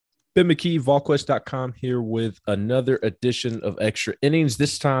Ben McKee, VolQuest.com here with another edition of Extra Innings,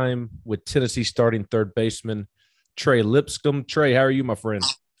 this time with Tennessee starting third baseman Trey Lipscomb. Trey, how are you, my friend?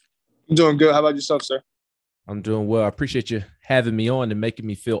 I'm doing good. How about yourself, sir? I'm doing well. I appreciate you having me on and making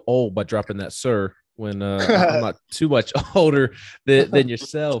me feel old by dropping that sir when I'm not too much older than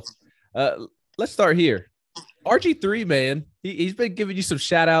yourself. Let's start here. RG3, man, he's been giving you some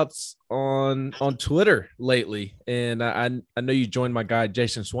shout outs on Twitter lately. And I know you joined my guy,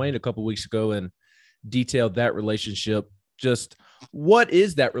 Jason Swain, a couple weeks ago and detailed that relationship. Just what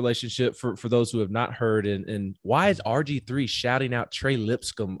is that relationship for those who have not heard? And why is RG3 shouting out Trey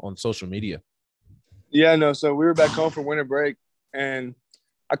Lipscomb on social media? Yeah, no. So we were back home from winter break, and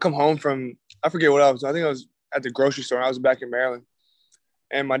I come home from I forget what I was. I think I was at the grocery store. I was back in Maryland,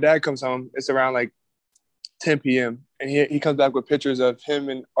 and my dad comes home. It's around like 10 p.m. and he comes back with pictures of him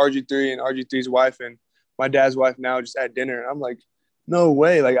and RG3 and RG3's wife and my dad's wife now just at dinner. And I'm like, no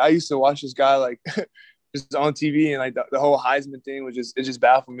way. Like I used to watch this guy like just on TV and like the whole Heisman thing was just it just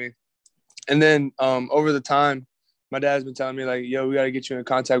baffled me. And then over the time, my dad's been telling me like, yo, we got to get you in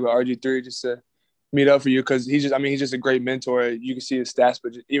contact with RG3 just to meet up for you because he's just a great mentor. You can see his stats,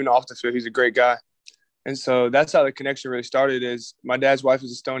 but even off the field, he's a great guy. And so that's how the connection really started. Is my dad's wife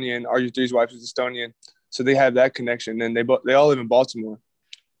is Estonian, RG3's wife is Estonian, so they have that connection. And they all live in Baltimore,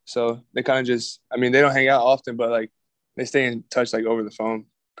 so they kind of just they don't hang out often, but like they stay in touch like over the phone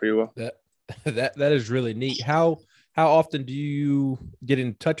pretty well. That that is really neat. How often do you get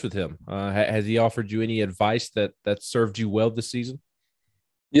in touch with him? Has he offered you any advice that served you well this season?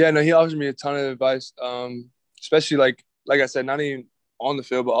 Yeah, no, he offers me a ton of advice, especially like I said, not even on the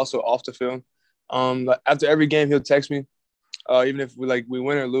field, but also off the field. Like after every game, he'll text me. Even if we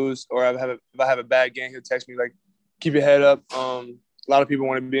win or lose, or if I have a bad game, he'll text me like, "Keep your head up. A lot of people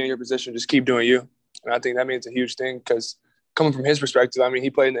want to be in your position. Just keep doing you." And I think that means a huge thing because coming from his perspective, he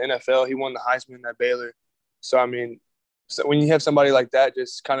played in the NFL. He won the Heisman at Baylor. So so when you have somebody like that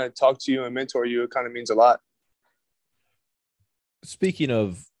just kind of talk to you and mentor you, it kind of means a lot. Speaking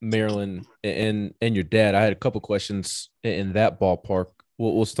of Maryland and your dad, I had a couple questions in that ballpark.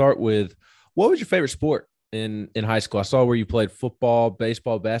 We'll start with, what was your favorite sport in high school? I saw where you played football,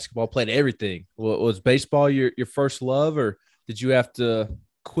 baseball, basketball, played everything. Was baseball your first love, or did you have to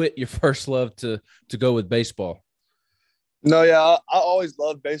quit your first love to go with baseball? No, yeah, I always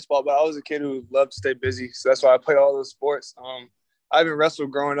loved baseball, but I was a kid who loved to stay busy, so that's why I played all those sports. I even wrestled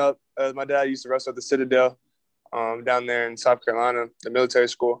growing up. My dad used to wrestle at the Citadel down there in South Carolina, the military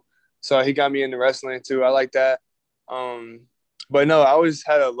school. So he got me into wrestling too. I like that. Um, but no, I always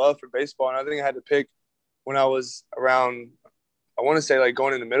had a love for baseball, and I think I had to pick when I was around. I want to say like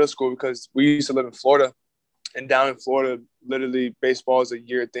going into middle school because we used to live in Florida, and down in Florida, literally baseball is a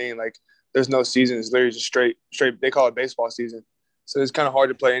year thing. Like there's no season; it's literally just straight. They call it baseball season, so it's kind of hard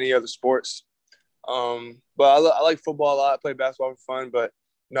to play any other sports. But I like football a lot. I play basketball for fun, but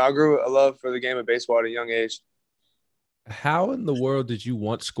no, I grew a love for the game of baseball at a young age. How in the world did you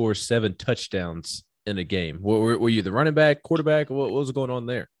once score 7 touchdowns in a game? Were you the running back, quarterback? What was going on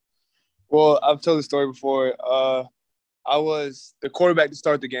there? Well, I've told the story before. I was the quarterback to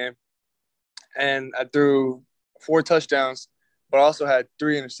start the game, and I threw 4 touchdowns, but I also had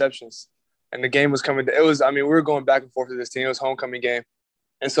 3 interceptions. And the game was coming. It was. We were going back and forth with this team. It was a homecoming game,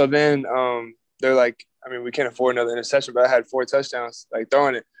 and so then they're like, we can't afford another interception, but I had 4 touchdowns, like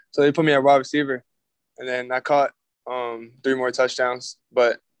throwing it. So they put me at wide receiver, and then I caught 3 more touchdowns.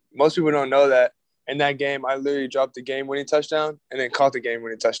 But most people don't know that in that game, I literally dropped the game-winning touchdown and then caught the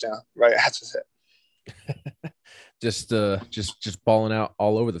game-winning touchdown right after that. Just balling out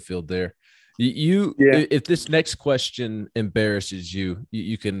all over the field there. You Yeah. if this next question embarrasses you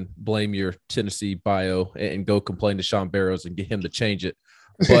can blame your Tennessee bio and go complain to Sean Barrows and get him to change it.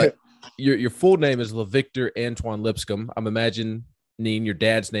 But your full name is LaVictor Antoine Lipscomb. I'm imagining your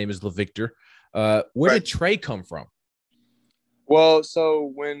dad's name is LaVictor. Where Right. did Trey come from? Well,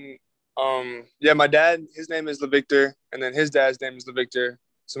 so when my dad, his name is LaVictor, and then his dad's name is LaVictor.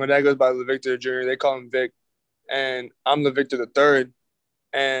 So my dad goes by LaVictor Jr. They call him Vic, and I'm LaVictor the third.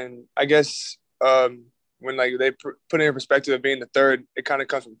 And I guess when like they put it in perspective of being the third, it kind of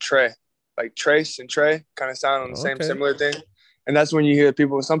comes from Trey, like Trace and Trey kind of sound on the same Okay. similar thing. And that's when you hear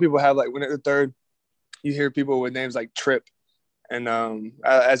people. Some people have like when they're the third, you hear people with names like Trip. And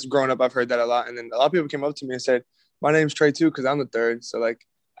as growing up, I've heard that a lot. And then a lot of people came up to me and said, "My name's Trey too, because I'm the third." So like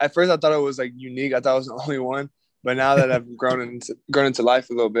at first, I thought it was like unique. I thought I was the only one. But now that I've grown into life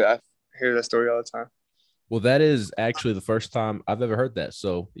a little bit, I hear that story all the Well, that is actually the first time I've ever heard that.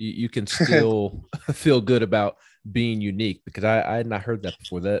 So you can time. still feel good about being unique because I had not heard that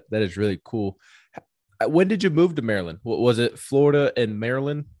before. That is really cool. When did you move to Maryland? Was it Florida and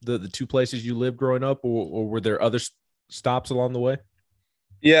Maryland, the two places you lived growing up, or were there other stops along the way?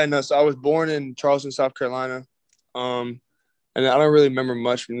 Yeah, no. So I was born in Charleston, South Carolina, and I don't really remember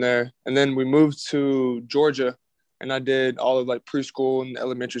much from there. And then we moved to Georgia, and I did all of like preschool and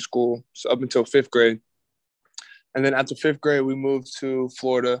elementary school, so up until fifth grade. And then after fifth grade, we moved to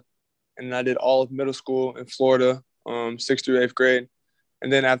Florida, and I did all of middle school in Florida, sixth through eighth grade.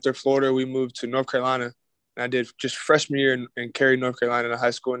 And then after Florida, we moved to North Carolina, and I did just freshman year in Cary, North Carolina, in a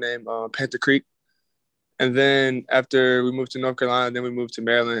high school named Panther Creek. And then after we moved to North Carolina, then we moved to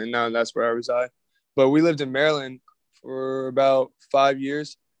Maryland, and now that's where I reside. But we lived in Maryland for about 5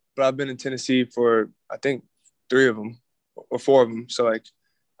 years, but I've been in Tennessee for, I think, 3 of them or 4 of them. So, like,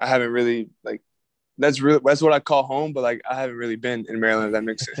 I haven't really, like, that's what I call home, but, like, I haven't really been in Maryland, if that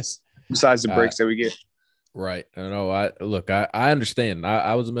makes sense, besides the breaks that we get. Right. I know. I understand.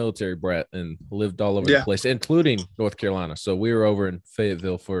 I was a military brat and lived all over the place, including North Carolina. So we were over in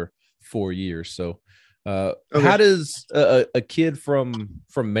Fayetteville for 4 years. So how does a kid from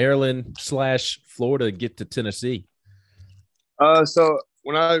Maryland / Florida get to Tennessee? So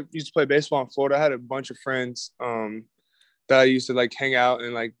when I used to play baseball in Florida, I had a bunch of friends that I used to like hang out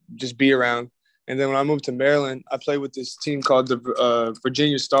and like just be around. And then when I moved to Maryland, I played with this team called the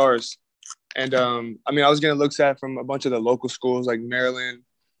Virginia Stars. And I mean, I was getting looks at from a bunch of the local schools like Maryland,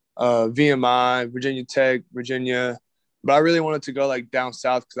 VMI, Virginia Tech, Virginia. But I really wanted to go like down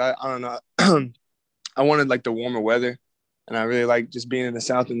south because I don't know. I wanted like the warmer weather, and I really like just being in the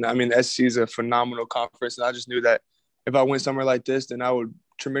South. And I mean, the SEC is a phenomenal conference, and I just knew that if I went somewhere like this, then I would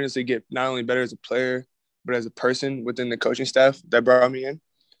tremendously get not only better as a player, but as a person within the coaching staff that brought me in.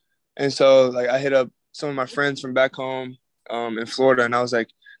 And so like I hit up some of my friends from back home in Florida, and I was like,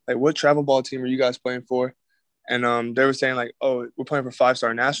 what travel ball team are you guys playing for? And they were saying like, oh, we're playing for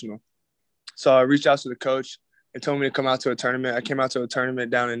 5-Star National. So I reached out to the coach and told me to come out to a tournament. I came out to a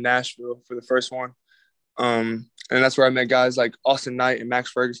tournament down in Nashville for the first one. And that's where I met guys like Austin Knight and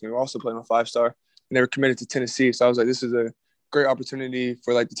Max Ferguson, who were also playing on 5-Star, and they were committed to Tennessee. So I was like, this is a great opportunity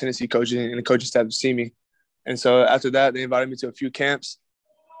for like the Tennessee coaches and the coaching staff to see me. And so after that, they invited me to a few camps.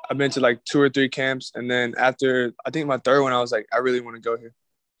 I've been to like 2 or 3 camps. And then after, I think my third one, I was like, I really want to go here.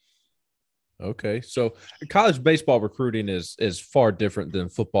 Okay. So college baseball recruiting is far different than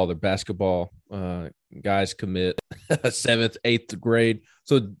football or basketball. Guys commit 7th, 8th grade.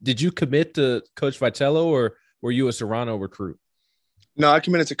 So did you commit to Coach Vitello, or were you a Serrano recruit? No, I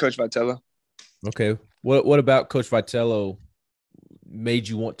committed to Coach Vitello. Okay. What about Coach Vitello made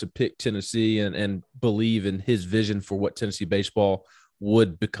you want to pick Tennessee and believe in his vision for what Tennessee baseball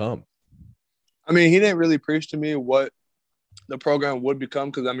would become? I mean, he didn't really preach to me what the program would become,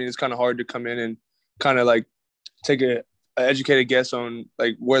 because I mean it's kind of hard to come in and kind of like take an educated guess on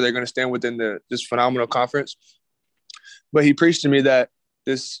like where they're going to stand within this phenomenal conference. But he preached to me that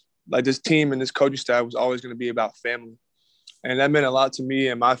this team and this coaching staff was always going to be about family, and that meant a lot to me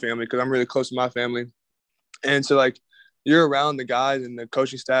and my family because I'm really close to my family. And so like you're around the guys and the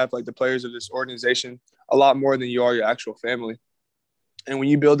coaching staff, like the players of this organization, a lot more than you are your actual family. And when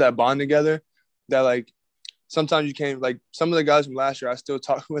you build that bond together, that like sometimes you can't, like some of the guys from last year I still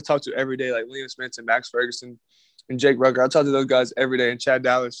talk to every day, like Liam Smith and Max Ferguson and Jake Rucker. I talk to those guys every day, and Chad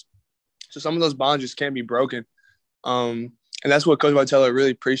Dallas. So some of those bonds just can't be broken. And that's what Coach Vitello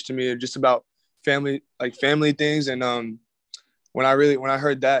really preached to me, just about family things. And when I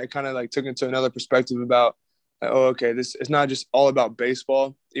heard that, it kind of like took into another perspective about like, oh, okay, it's not just all about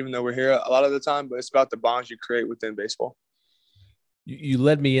baseball, even though we're here a lot of the time, but it's about the bonds you create within baseball. You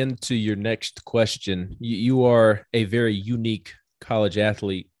led me into your next question. You are a very unique college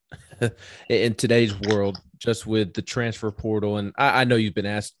athlete in today's world, just with the transfer portal. And I know you've been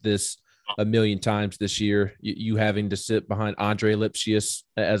asked this a million times this year, you having to sit behind Andre Lipsius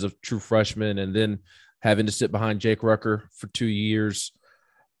as a true freshman and then having to sit behind Jake Rucker for 2 years.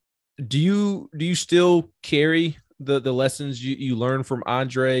 Do you still carry the lessons you learned from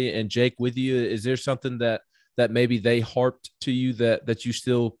Andre and Jake with you? Is there something that maybe they harped to you that you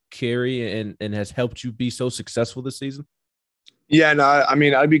still carry and has helped you be so successful this season? Yeah, no, I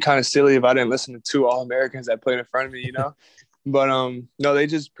mean, I'd be kind of silly if I didn't listen to 2 All-Americans that played in front of me, you know? But no, they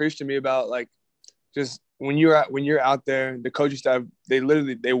just preached to me about like, just when you're out there, the coaching staff, they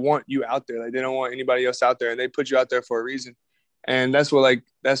want you out there. Like they don't want anybody else out there, and they put you out there for a reason. And that's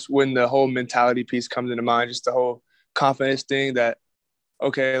when the whole mentality piece comes into mind, just the whole confidence thing that,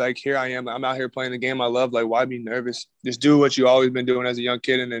 okay, like here I am, I'm out here playing the game I love. Like, why be nervous? Just do what you always been doing as a young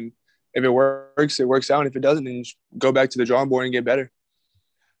kid. And then if it works, it works out. And if it doesn't, then you just go back to the drawing board and get better.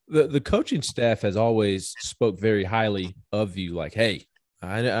 The coaching staff has always spoke very highly of you. Like, hey,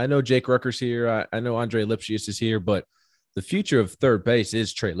 I know Jake Rucker's here. I know Andre Lipsius is here, but the future of third base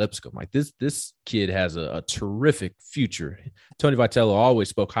is Trey Lipscomb. Like this kid has a terrific future. Tony Vitello always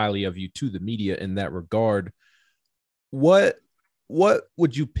spoke highly of you to the media in that regard. What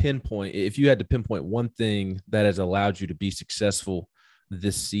would you pinpoint if you had to pinpoint one thing that has allowed you to be successful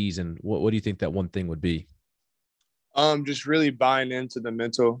this season? What do you think that one thing would be? Just really buying into the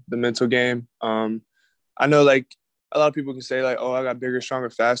mental game. I know like a lot of people can say like, oh, I got bigger, stronger,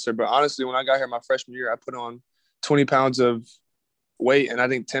 faster. But honestly, when I got here my freshman year, I put on 20 pounds of weight, and I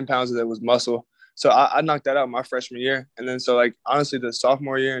think 10 pounds of that was muscle. So I knocked that out my freshman year. And then so like honestly, the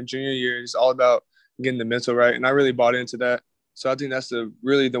sophomore year and junior year is all about getting the mental right. And I really bought into that. So I think that's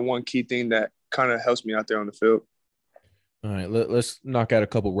really the one key thing that kind of helps me out there on the field. All right, let's knock out a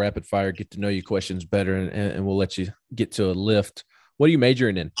couple rapid fire, get to know you questions better, and we'll let you get to a lift. What are you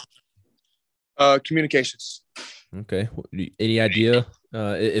majoring in? Communications. Okay. Any idea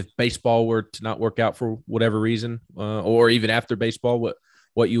if baseball were to not work out for whatever reason, or even after baseball,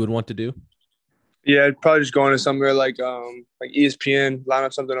 what you would want to do? Yeah, I'd probably just go into somewhere like ESPN, line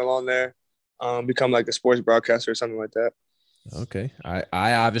up something along there, become like a sports broadcaster or something like that. Okay,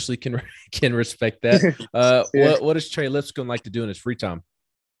 I obviously can respect that. Yeah. What does Trey Lipscomb like to do in his free time?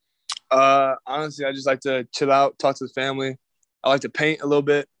 Honestly, I just like to chill out, talk to the family. I like to paint a little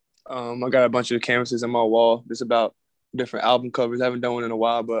bit. I got a bunch of canvases on my wall. There's about different album covers. I haven't done one in a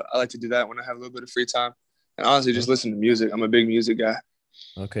while, but I like to do that when I have a little bit of free time. And honestly, just listen to music. I'm a big music guy.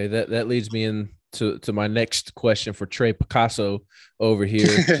 Okay, that leads me in to my next question for Trey Picasso over here.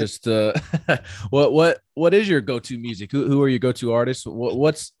 Just what is your go-to music? Who are your go-to artists?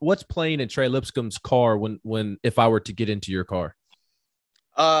 What's playing in Trey Lipscomb's car when if I were to get into your car?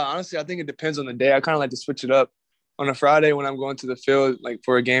 Honestly, I think it depends on the day. I kind of like to switch it up. On a Friday when I'm going to the field, like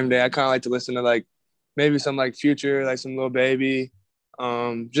for a game day, I kind of like to listen to like maybe some like Future, like some Lil Baby,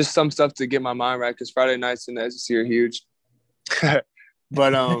 just some stuff to get my mind right because Friday nights in the SEC are huge.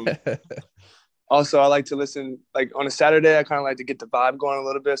 But also I like to listen like on a Saturday. I kind of like to get the vibe going a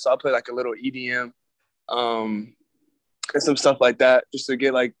little bit, so I'll play like a little EDM, and some stuff like that just to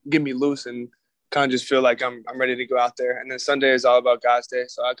get me loose and kind of just feel like I'm ready to go out there. And then Sunday is all about God's Day,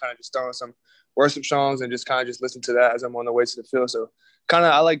 so I kind of just throw in some worship songs and just kind of just listen to that as I'm on the way to the field. So kind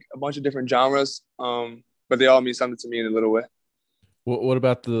of I like a bunch of different genres, but they all mean something to me in a little way. What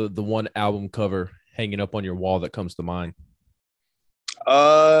about the one album cover hanging up on your wall that comes to mind?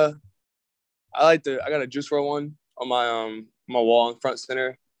 I got a Juice WRLD one on my wall in front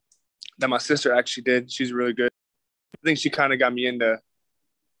center that my sister actually did. She's really good. I think she kind of got me into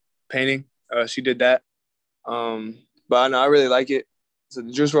painting. She did that. But I know I really like it. So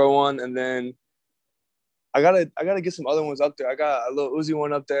the Juice WRLD one, and then I gotta get some other ones up there. I got a Lil Uzi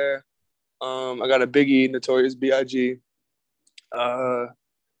one up there. I got a Biggie, Notorious B.I.G. But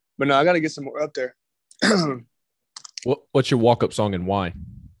no, I gotta get some more up there. What's your walk-up song and why?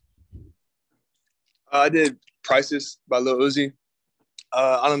 I did Prices by Lil Uzi.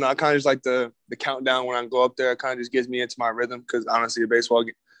 I don't know. I kind of just like the countdown when I go up there. It kind of just gets me into my rhythm because honestly, baseball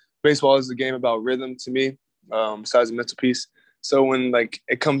is a game about rhythm to me, besides the mental piece. So when like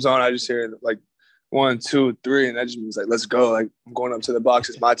it comes on, I just hear like 1, 2, 3, and that just means like let's go. Like I'm going up to the box.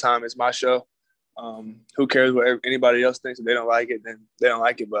 It's my time. It's my show. Who cares what anybody else thinks? If they don't like it, then they don't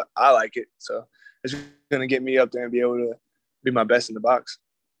like it. But I like it, so it's gonna get me up there and be able to be my best in the box.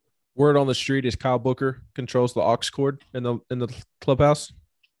 Word on the street is Kyle Booker controls the aux cord in the clubhouse.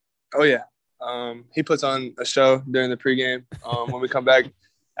 Oh yeah, he puts on a show during the pregame. When we come back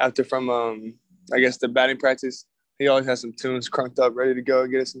after from I guess the batting practice, he always has some tunes crunked up, ready to go,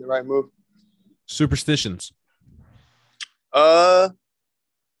 get us in the right move. Superstitions. I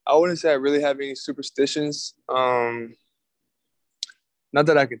wouldn't say I really have any superstitions. Not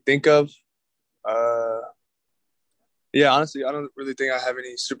that I can think of. Yeah, honestly, I don't really think I have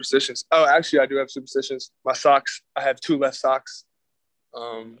any superstitions. Oh, actually, I do have superstitions. My socks. I have 2 left socks.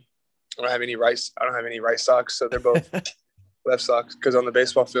 I don't have any right socks, so they're both left socks. Because on the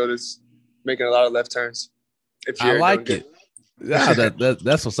baseball field, it's making a lot of left turns. If I like it. Yeah,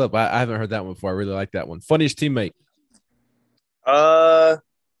 that's what's up. I haven't heard that one before. I really like that one. Funniest teammate. I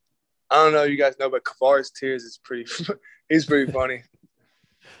don't know. You guys know, but Kavares Tears is pretty. He's pretty funny.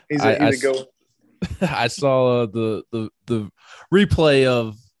 He's a good. I saw the replay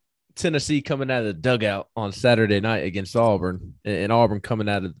of Tennessee coming out of the dugout on Saturday night against Auburn, and Auburn coming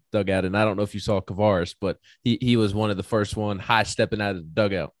out of the dugout. And I don't know if you saw Kavares, but he was one of the first one high stepping out of the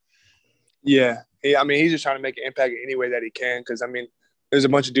dugout. Yeah. He's just trying to make an impact any way that he can because, there's a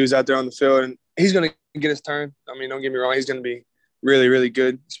bunch of dudes out there on the field, and he's going to get his turn. Don't get me wrong. He's going to be really, really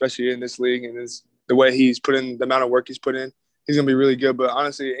good, especially in this league and the way he's put in, the amount of work he's put in. he's gonna be really good. But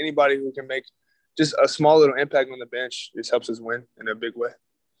honestly, anybody who can make just a small little impact on the bench just helps us win in a big way.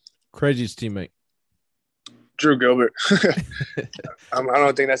 Craziest teammate. Drew Gilbert. I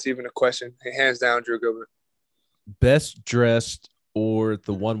don't think that's even a question. Hands down, Drew Gilbert. Best dressed or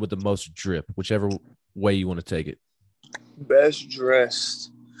the one with the most drip, whichever way you want to take it. Best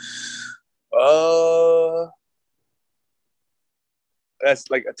dressed. That's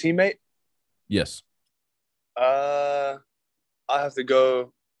like a teammate? Yes. I have to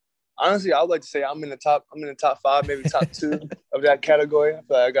go. Honestly, I would like to say I'm in the top 5, maybe top 2 of that category. I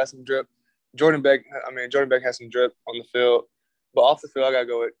feel like I got some drip. Jordan Beck has some drip on the field. But off the field, I gotta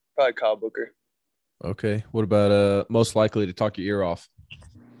go with probably Kyle Booker. Okay. What about most likely to talk your ear off?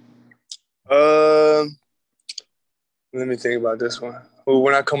 Let me think about this one.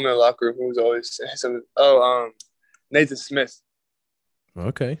 When I come in the locker room, who's always saying something? Nathan Smith.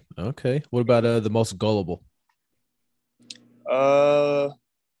 Okay. What about the most gullible? I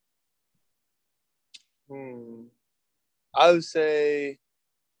would say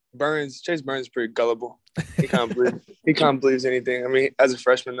Burns. Chase Burns is pretty gullible. He kind of believes anything. I mean, as a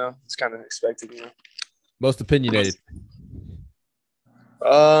freshman though, it's kind of expected, you know. Most opinionated. I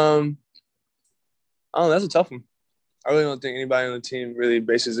don't know. That's a tough one. I really don't think anybody on the team really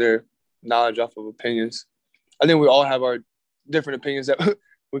bases their knowledge off of opinions. I think we all have our different opinions that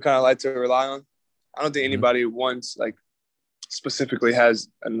we kind of like to rely on. I don't think anybody once like specifically has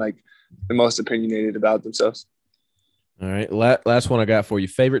like the most opinionated about themselves. All right. Last one I got for you.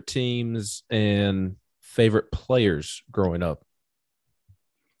 Favorite teams and favorite players growing up.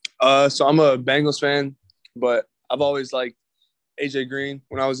 So I'm a Bengals fan, but I've always liked AJ Green.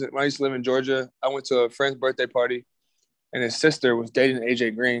 When I used to live in Georgia, I went to a friend's birthday party, and his sister was dating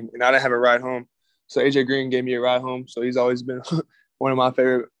AJ Green, and I didn't have a ride home. So AJ Green gave me a ride home. So he's always been one of my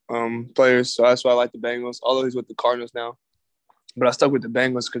favorite players. So that's why I like the Bengals, although he's with the Cardinals now. But I stuck with the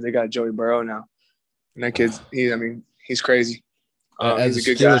Bengals because they got Joey Burrow now. And that kid's he's crazy. As he's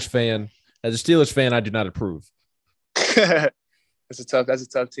a Steelers fan, I do not approve. That's a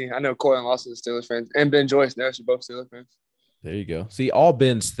tough team. I know Cortland Lawson is a Steelers fan, and Ben Joyce. They're actually both Steelers fans. There you go. See, all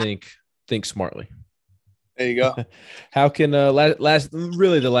Bens think smartly. There you go. How can the last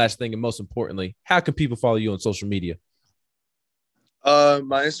thing and most importantly, how can people follow you on social media?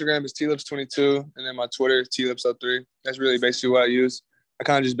 My Instagram is tlips22, and then my Twitter is tlips03. That's really basically what I use. I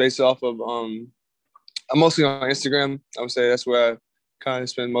kind of just base it off of I'm mostly on Instagram. I would say that's where I kind of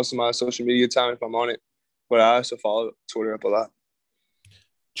spend most of my social media time if I'm on it. But I also follow Twitter up a lot.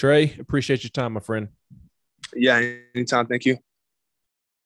 Trey, appreciate your time, my friend. Yeah, anytime. Thank you.